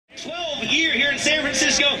12-year here in San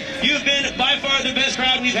Francisco. You've been by far the best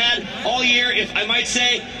crowd we've had all year, if I might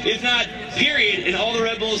say, if not period, in all the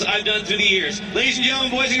Red Bulls I've done through the years. Ladies and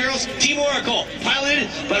gentlemen, boys and girls, Team Oracle, piloted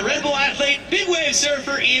by Red Bull athlete, big wave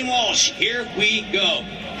surfer Ian Walsh. Here we go.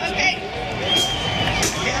 Okay.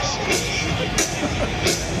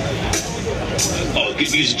 Oh,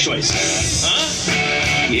 good music choice.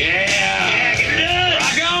 Huh? Yeah. Get it done.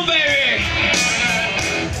 Rock on, baby.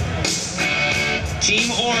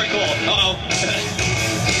 Team Oracle. Uh-oh.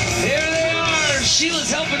 Here they are.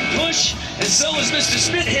 Sheila's helping push, and so is Mr.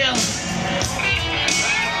 Spithill.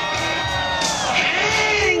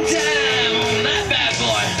 Hang time on that bad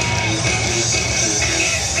boy.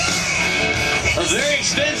 A very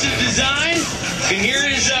expensive design. And here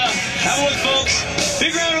is, have a look, folks.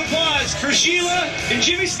 Big round of applause for Sheila and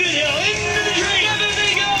Jimmy Spithill into the drink. Up and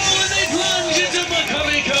they go, and they plunge into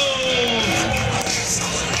McCovey Cove.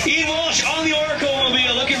 Ian Walsh on the Oracle will be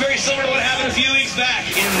looking very similar to what happened a few weeks back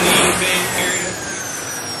in the Bay Area.